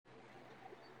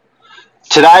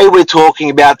Today we're talking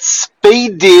about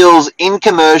speed deals in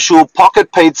commercial,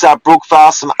 Pocket Pizza,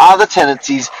 Brookvale, some other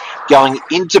tenancies going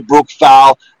into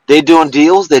Brookvale. They're doing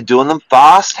deals, they're doing them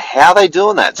fast. How are they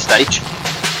doing that, Stage?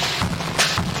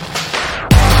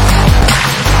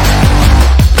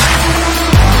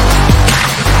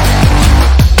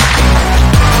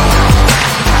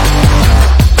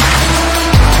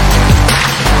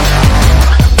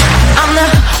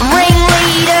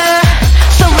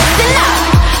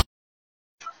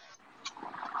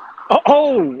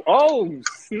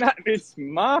 Snap, it's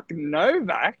Mark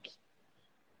Novak.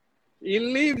 He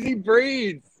lives, he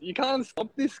breathes. You can't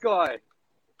stop this guy.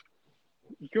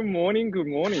 Good morning.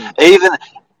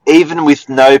 Even with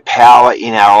no power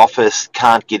in our office,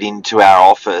 can't get into our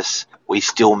office, we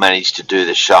still manage to do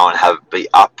the show and have it be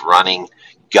up, running,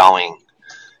 going.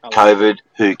 COVID,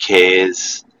 who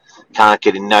cares? Can't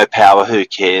get in, no power, who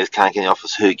cares? Can't get in the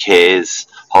office, who cares?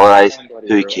 Holidays,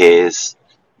 who cares?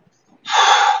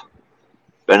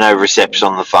 But no reception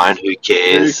on the phone, who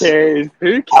cares? Who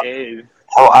cares?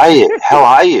 How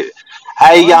are you?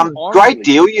 Hey, great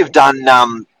deal you've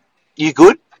done. You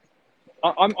good?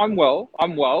 I'm well.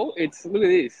 Look at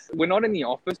this. We're not in the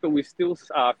office, but we've still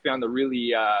found a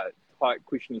really tight,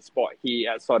 cushiony spot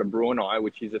here outside of Brunei,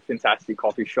 which is a fantastic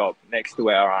coffee shop next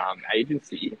to our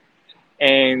agency.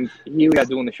 And here we are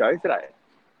doing the show today.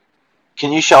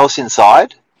 Can you show us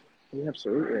inside? Yeah,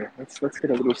 absolutely. Let's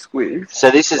get a little squeeze.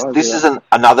 So this is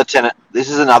another tenant. This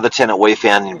is another tenant we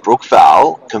found in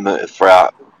Brookvale for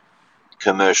our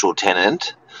commercial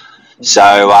tenant.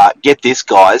 So get this,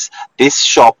 guys. This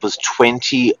shop was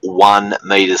 21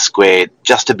 metres squared,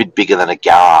 just a bit bigger than a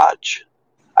garage.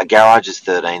 A garage is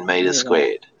 13 metres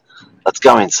squared. Let's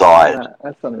go inside.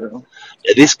 That's unreal.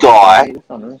 Yeah, this guy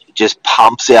just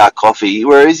pumps out coffee.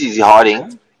 Where is he? Is he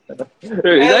hiding?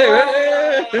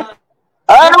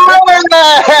 How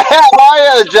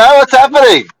are you, Joe? What's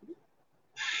happening?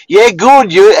 Yeah, good.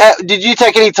 Did you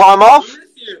take any time off?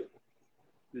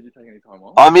 Did you take any time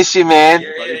off? I miss you, man.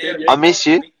 I miss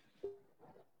you.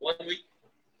 1 week.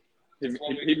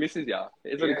 He misses you.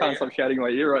 He can't stop shouting in my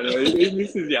ear right now. He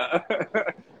misses you.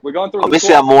 We're going through. I miss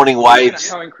our morning waves.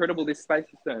 How incredible this space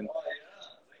has turned.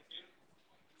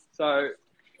 So,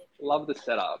 love the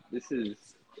setup. This is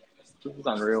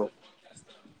unreal.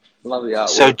 Love the artwork.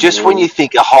 So just when you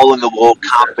think a hole in the wall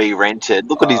can't be rented,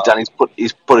 look what he's done.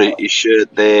 He's put his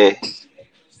shirt there.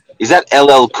 Is that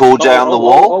LL Cool J on the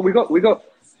wall? Oh, we got.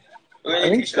 I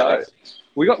think so.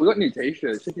 We got new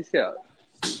T-shirts. Check this out.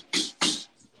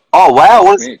 Oh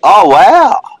wow!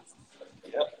 Wow!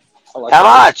 How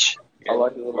much? I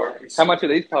like it. How much are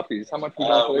these puppies? How much?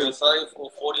 We're selling for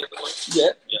 40 at the moment.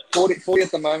 Yeah. 40 at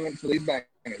the moment for these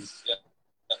bangers. Yeah.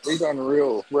 These are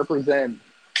unreal. Represent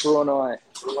Brunei.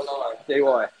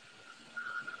 DY.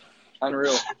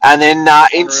 Unreal. And then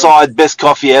inside, best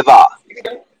coffee ever.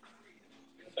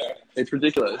 It's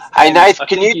ridiculous. Hey, Nath,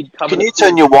 can you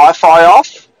turn your Wi-Fi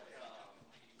off?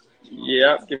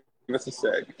 Yeah, give us a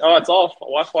sec. Oh, it's off.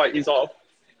 Wi-Fi is off.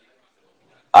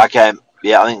 Okay,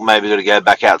 yeah, I think maybe we've got to go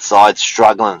back outside.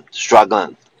 Struggling.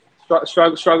 Struggle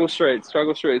streets.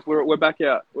 We're back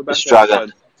out. We're back struggling.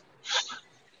 Outside.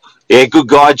 Yeah, good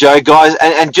guy, Joe. Guys,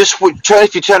 and just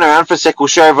if you turn around for a sec, we'll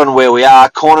show everyone where we are.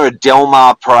 Corner of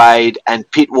Delmar Parade and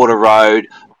Pittwater Road.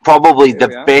 Probably the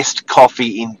best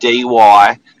coffee in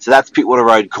DY. So that's Pittwater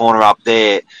Road corner up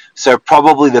there. So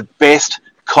probably the best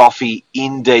coffee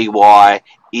in DY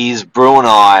is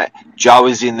Brunei. Joe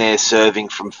is in there serving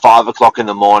from 5 o'clock in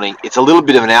the morning. It's a little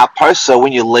bit of an outpost, so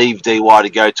when you leave DY to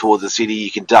go towards the city,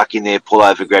 you can duck in there, pull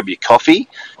over, grab your coffee.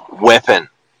 Weapon.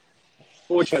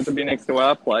 Fortunate to be next to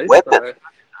our place. Weapon. So.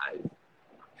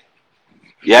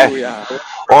 Yeah.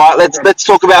 All right, let's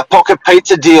talk about Pocket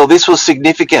Pizza deal. This was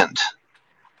significant.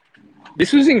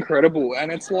 This was incredible,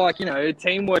 and it's like,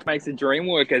 teamwork makes the dream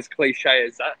work, as cliche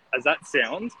as that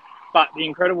sounds. But the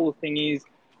incredible thing is,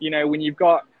 when you've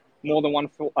got more than one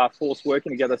force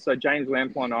working together. So James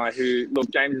Lampline and I,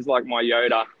 James is like my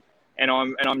Yoda, and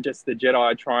I'm just the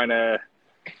Jedi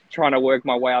trying to work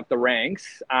my way up the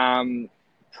ranks.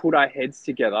 Put our heads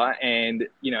together, and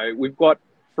we've got,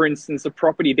 for instance, a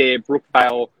property there,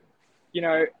 Brookvale,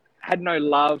 had no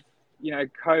love.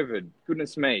 COVID,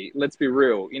 goodness me, let's be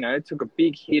real, it took a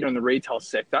big hit on the retail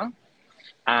sector.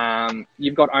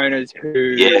 You've got owners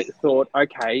who thought,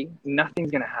 okay,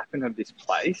 nothing's going to happen of this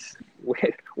place. What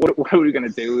are we going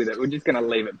to do with it? We're just going to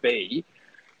leave it be.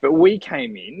 But we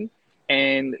came in,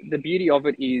 and the beauty of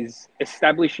it is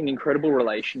establishing incredible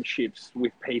relationships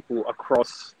with people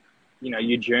across,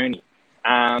 your journey.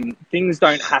 Things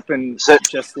don't happen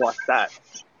just like that.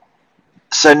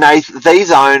 So, Nath, these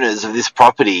owners of this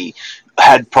property,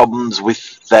 had problems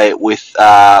with their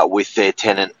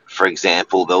tenant. For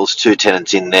example, there was 2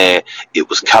 tenants in there. It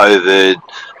was COVID.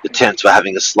 The tenants were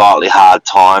having a slightly hard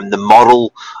time. The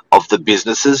model of the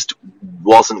businesses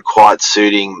wasn't quite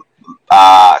suiting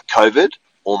COVID,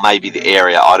 or maybe the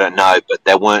area. I don't know, but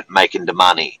they weren't making the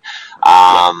money.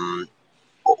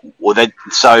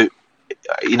 So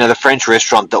the French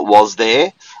restaurant that was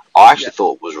there, I actually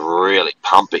thought was really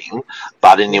pumping,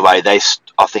 but anyway,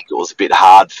 I think it was a bit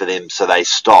hard for them, so they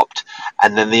stopped.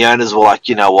 And then the owners were like,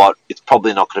 you know what, it's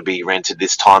probably not going to be rented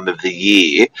this time of the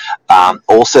year.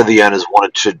 Also, the owners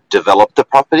wanted to develop the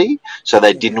property, so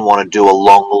they didn't want to do a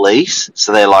long lease.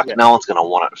 So they're like, no one's going to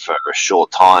want it for a short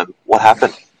time. What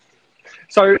happened?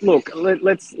 So look,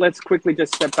 let's quickly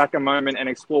just step back a moment and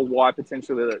explore why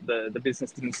potentially the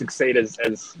business didn't succeed as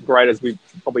great as we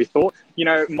probably thought.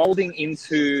 Molding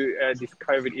into this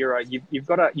COVID era,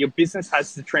 your business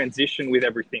has to transition with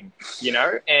everything.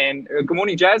 And good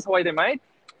morning, Jazz. How are you there, mate?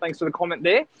 Thanks for the comment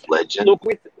there. Legend. Look,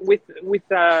 with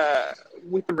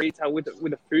the retail, with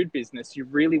the food business, you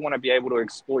really want to be able to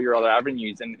explore your other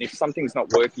avenues. And if something's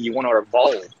not working, you want to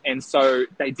evolve. And so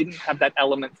they didn't have that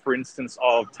element, for instance,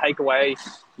 of takeaway,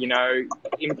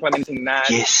 implementing that,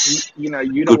 yes.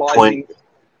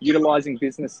 utilizing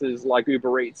businesses like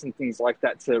Uber Eats and things like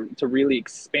that to really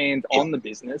expand on the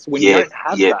business. When you don't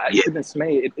have that, goodness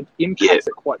me, it impacts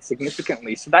it quite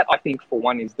significantly. So that, I think, for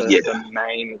one, is the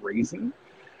main reason.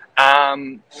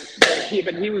 But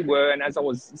here we were, and as I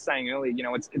was saying earlier,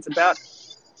 it's about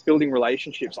building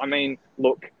relationships. I mean,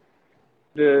 look,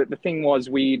 the thing was,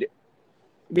 we'd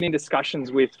been in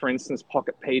discussions with, for instance,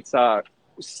 Pocket Pizza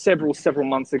several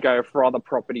months ago for other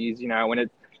properties, and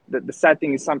the sad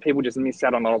thing is some people just miss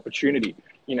out on an opportunity,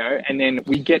 and then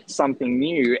we get something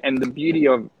new, and the beauty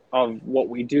of what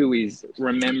we do is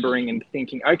remembering and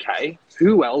thinking, okay,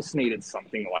 who else needed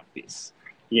something like this,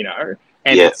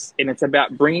 And it's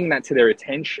about bringing that to their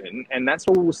attention, and that's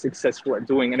what we're successful at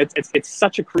doing. And it's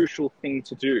such a crucial thing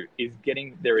to do, is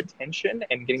getting their attention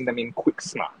and getting them in quick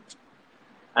smart.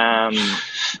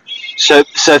 So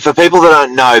for people that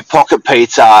don't know, Pocket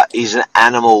Pizza is an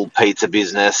animal pizza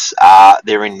business.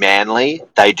 They're in Manly.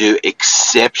 They do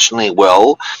exceptionally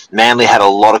well. Manly had a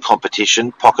lot of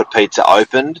competition. Pocket Pizza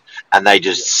opened, and they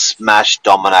just smashed,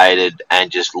 dominated,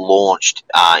 and just launched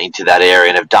into that area,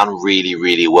 and have done really,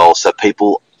 really well. So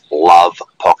people love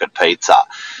Pocket Pizza,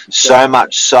 so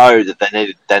much so that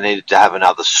they needed to have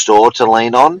another store to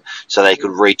lean on, so they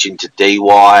could reach into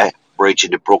DY, reach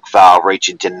into Brookvale, reach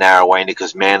into Narrowena,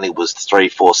 because Manly was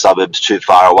 3-4 suburbs too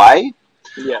far away.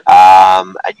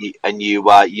 And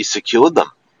you secured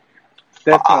them.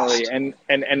 Definitely.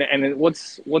 And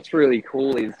what's really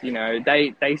cool is,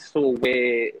 they saw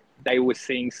where they were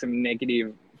seeing some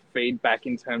negative feedback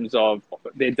in terms of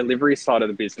their delivery side of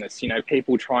the business.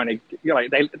 People trying to,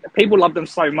 people loved them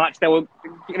so much, they were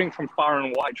getting from far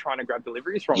and wide trying to grab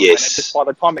deliveries from them, and just by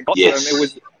the time it got to them,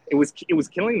 it was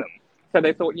killing them. So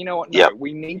they thought, you know what, no,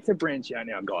 we need to branch out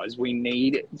now, guys. We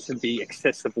need to be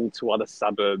accessible to other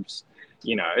suburbs,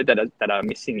 that are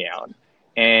missing out.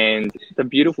 And the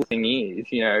beautiful thing is,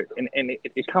 and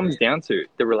it comes down to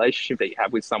the relationship that you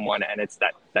have with someone, and it's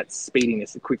that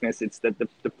speediness, the quickness, it's the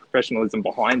professionalism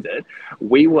behind it.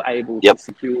 We were able to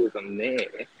secure them there.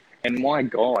 And my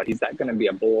God, is that going to be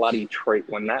a bloody treat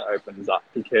when that opens up?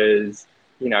 Because,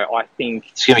 I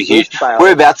think it's going to be huge.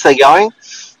 Whereabouts are they going?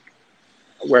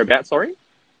 Whereabouts, sorry?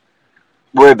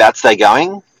 Whereabouts they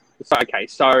going? So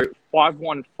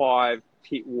 515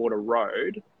 Pittwater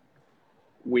Road,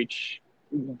 which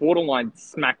borderline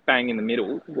smack bang in the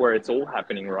middle where it's all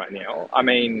happening right now. I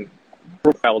mean,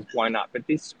 Brookvale's blown up, but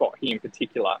this spot here in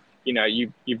particular,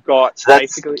 you've got, so that's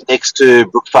basically next to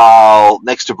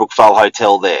Brookvale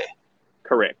Hotel there.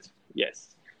 Correct.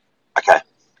 Yes. Okay.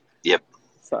 Yep.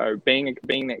 So being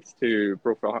next to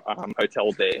Brookvale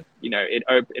Hotel there,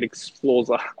 it explores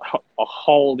a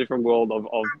whole different world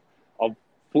of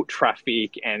foot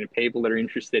traffic and people that are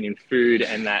interested in food,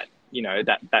 and that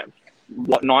that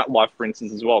nightlife, for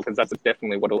instance, as well, because that's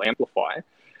definitely what it'll amplify.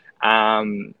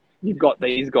 You've got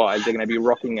these guys; they're going to be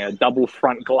rocking a double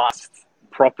front glassed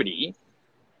property,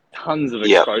 tons of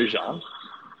exposure.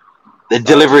 The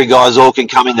delivery guys all can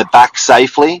come in the back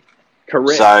safely.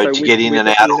 Correct. So to get in and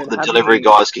out, the delivery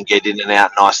guys can get in and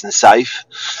out nice and safe.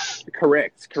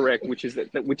 Correct. Which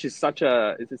is such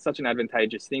an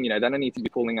advantageous thing. They don't need to be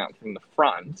pulling up from the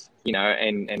front,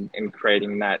 and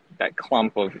creating that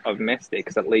clump of mess there,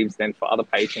 because it leaves then for other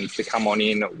patrons to come on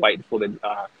in, wait for the,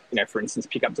 for instance,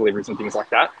 pick up deliveries and things like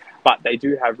that. But they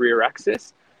do have rear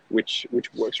access, which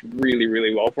works really,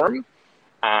 really well for them.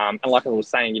 And like I was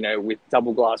saying, with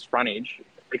double glass frontage,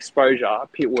 exposure,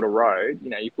 Pittwater Road, you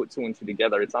know, you put two and two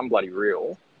together, it's unbloody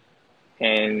real.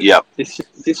 And this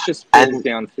just falls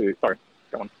down to, sorry,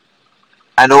 go on.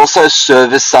 And also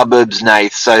service suburbs,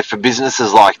 Nath. So for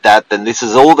businesses like that, then this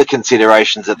is all the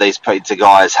considerations that these pizza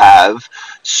guys have.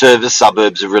 Service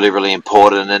suburbs are really, really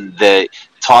important, and the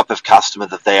type of customer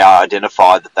that they are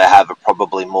identified that they have are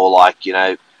probably more like, you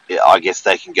know, I guess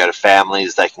they can go to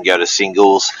families, they can go to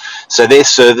singles. So their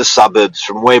service suburbs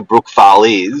from where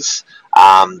Brookvale is,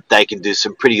 they can do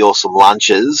some pretty awesome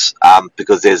lunches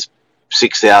because there's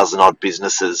 6,000 odd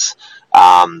businesses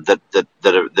that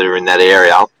are in that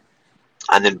area.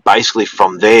 And then basically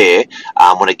from there,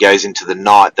 when it goes into the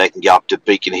night, they can go up to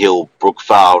Beacon Hill,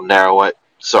 Brookvale,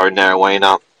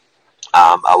 Narrowena,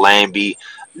 Allambie,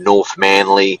 North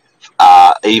Manly,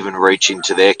 even reach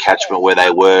into their catchment where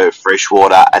they were,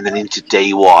 Freshwater, and then into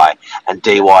DY. And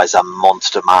DY is a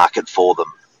monster market for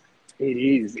them. It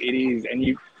is. And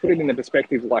you put it in the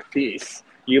perspective like this.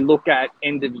 You look at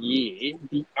end of year,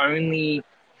 the only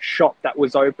shop that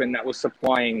was open that was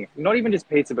supplying not even just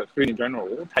pizza but food in general,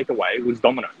 takeaway, was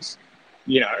Domino's,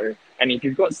 you know. And if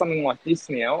you've got something like this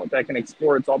now, they can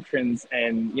explore its options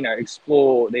and, you know,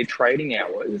 explore their trading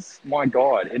hours. My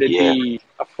God, it'd be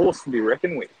a force to be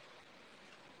reckoned with,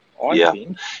 I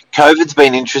think. COVID's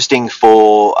been interesting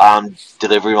for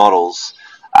delivery models.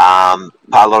 A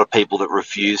lot of people that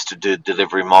refuse to do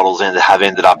delivery models and have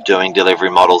ended up doing delivery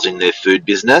models in their food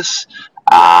business.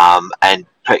 And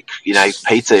you know,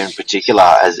 pizza in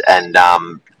particular,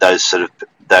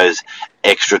 those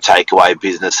extra takeaway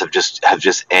business have just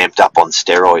amped up on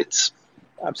steroids.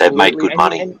 Absolutely. They've made good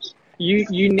money. And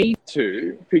you need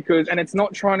to, because, and it's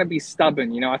not trying to be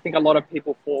stubborn. You know, I think a lot of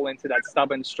people fall into that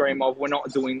stubborn stream of we're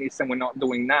not doing this and we're not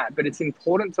doing that. But it's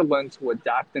important to learn to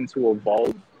adapt and to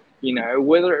evolve. You know,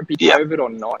 whether it be COVID or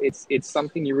not, it's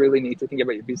something you really need to think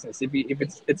about your business. If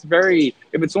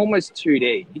it's almost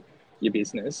 2D, your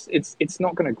business, it's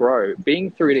not going to grow.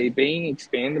 Being 3D, being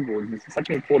expandable is such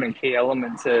an important key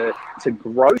element to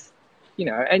growth, you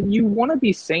know, and you want to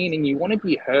be seen and you want to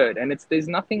be heard. And there's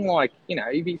nothing like, you know,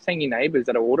 you've been seeing your neighbors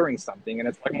that are ordering something and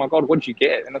it's like, oh my God, what did you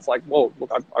get? And it's like, well,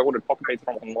 look, I ordered pocket pizza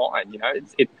from online, you know,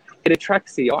 it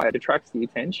attracts the eye, it attracts the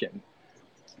attention.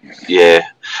 Yeah,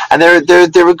 and they're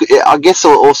I guess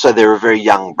also they're a very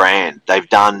young brand. They've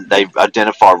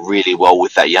identified really well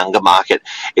with that younger market.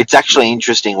 It's actually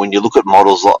interesting when you look at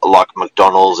models like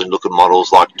McDonald's and look at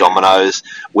models like Domino's.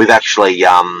 We've actually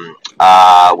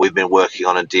we've been working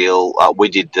on a deal. We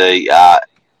did the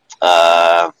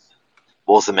what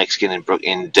was the Mexican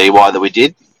in DY that we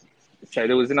did? So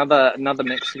there was another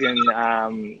Mexican.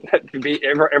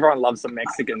 Everyone loves some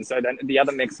Mexican. So then the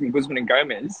other Mexican, Guzman and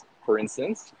Gomez, for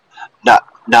instance. No,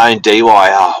 in DY.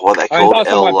 What are they called? My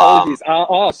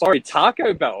apologies. Sorry,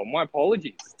 Taco Bell. My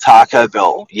apologies. Taco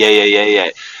Bell. Yeah.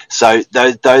 So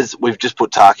those we've just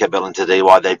put Taco Bell into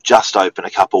DY. They've just opened a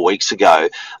couple of weeks ago,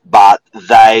 but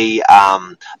they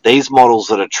these models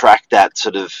that attract that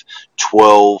sort of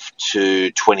 12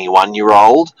 to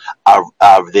 21-year-old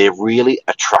they're really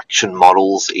attraction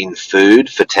models in food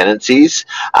for tenancies.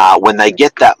 When they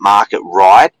get that market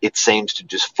right, it seems to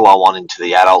just flow on into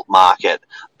the adult market,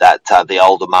 that the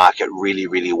older market really,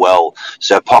 really well.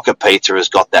 So Pocket Pizza has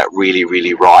got that really,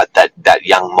 really right, that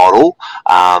young model.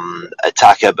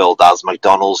 Taco Bell does,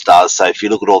 McDonald's does. So if you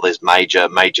look at all these major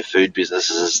food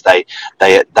businesses, they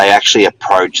actually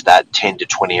approach that 10 to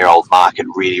 20-year-old market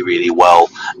really, really well.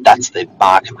 That's the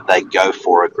market that they go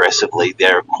for aggressively.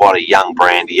 They're quite a young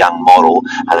brand, a young model,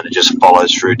 and then it just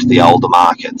follows through to the older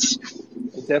markets.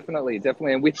 Definitely.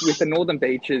 And with the Northern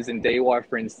Beaches and DY,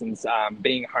 for instance,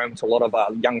 being home to a lot of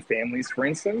young families, for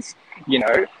instance, you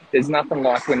know, there's nothing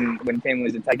like when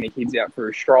families are taking their kids out for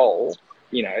a stroll,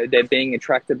 you know, they're being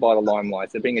attracted by the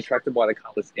limelights, they're being attracted by the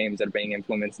colour schemes that are being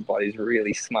implemented by these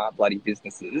really smart bloody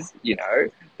businesses, you know,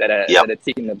 that are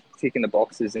ticking the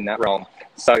boxes in that realm.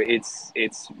 So it's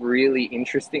really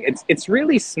interesting. It's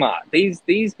really smart. These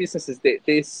businesses,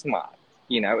 they're smart.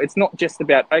 You know, it's not just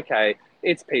about, okay,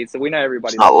 it's pizza. We know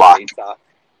everybody loves pizza.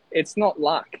 It's not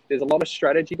luck. There's a lot of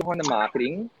strategy behind the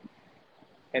marketing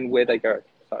and where they go.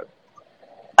 So,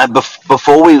 and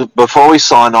before we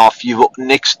sign off, you've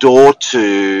next door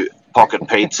to Pocket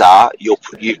Pizza,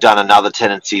 you've done another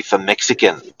tenancy for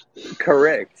Mexican.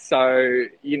 Correct. So,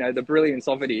 you know, the brilliance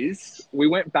of it is we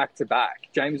went back to back.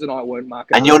 James and I weren't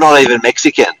marketing. And you're not even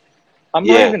Mexican. I'm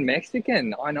not even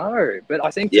Mexican, I know, but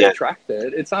I seem to attract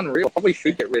it. It's unreal. Probably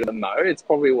should get rid of them, though. It's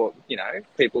probably what, you know,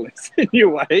 people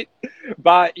insinuate.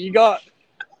 But we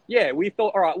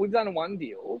thought, all right, we've done one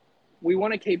deal. We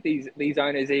want to keep these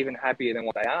owners even happier than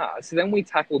what they are. So then we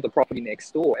tackled the property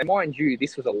next door. And mind you,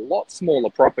 this was a lot smaller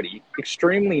property,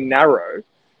 extremely narrow,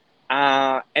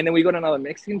 And then we got another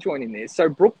Mexican joint in there. So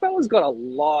Brookbella's got a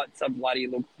lot to bloody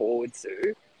look forward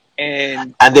to.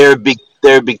 And they're a big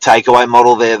takeaway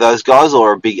model there, those guys,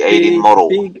 or a big eat-in model?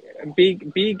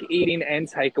 Big eat-in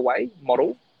and takeaway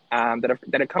model that are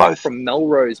coming Both. from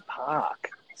Melrose Park.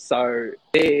 So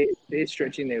they're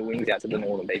stretching their wings out to the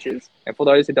northern beaches. And for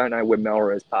those who don't know where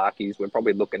Melrose Park is, we're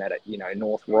probably looking at it,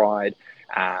 North Ryde.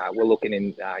 We're looking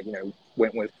in,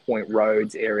 Wentworth Point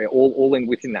Roads area, all in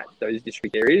within those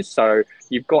district areas. So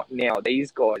you've got now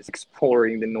these guys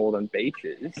exploring the northern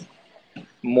beaches,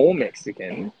 more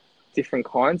Mexican, different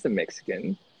kinds of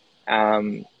Mexican.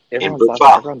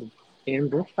 Everyone's in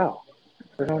Brookvale.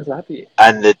 Everyone's happy.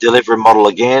 And the delivery model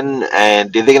again,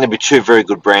 and they're going to be two very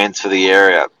good brands for the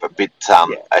area, a bit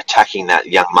attacking that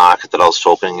young market that I was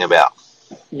talking about.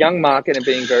 Young market and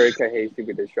being very cohesive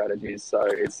with their strategies, so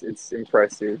it's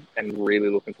impressive and really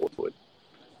looking forward to it.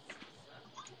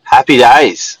 Happy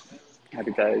days.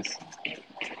 Happy days.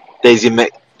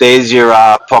 There's your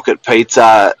pocket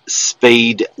pizza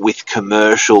speed with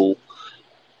commercial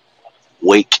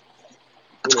week.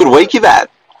 It's a good week you've had.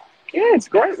 Yeah, it's a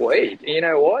great week. You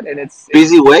know what? And it's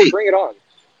busy week. Bring it on.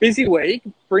 Busy week.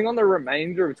 Bring on the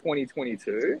remainder of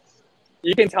 2022.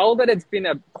 You can tell that it's been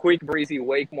a quick, breezy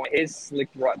week. My hair's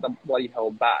slicked right the bloody hell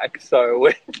back.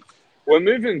 So we're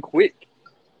moving quick.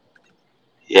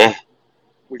 Yeah.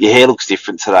 Your hair looks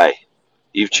different today.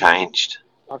 You've changed.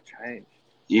 I've changed.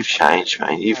 You've changed,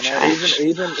 man. You've changed.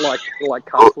 Even like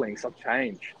cufflinks, I've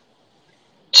changed.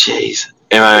 Jeez.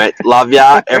 Anyway, love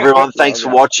ya. Everyone, thanks for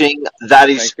watching. That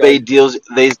is Speed Deals.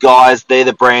 These guys, they're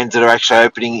the brands that are actually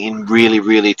opening in really,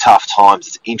 really tough times.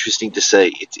 It's interesting to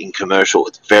see. It's in commercial.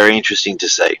 It's very interesting to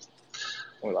see.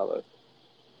 We love it.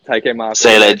 Take care, Mark.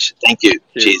 See you, Ledge. Thank you.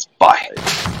 Cheers. Bye.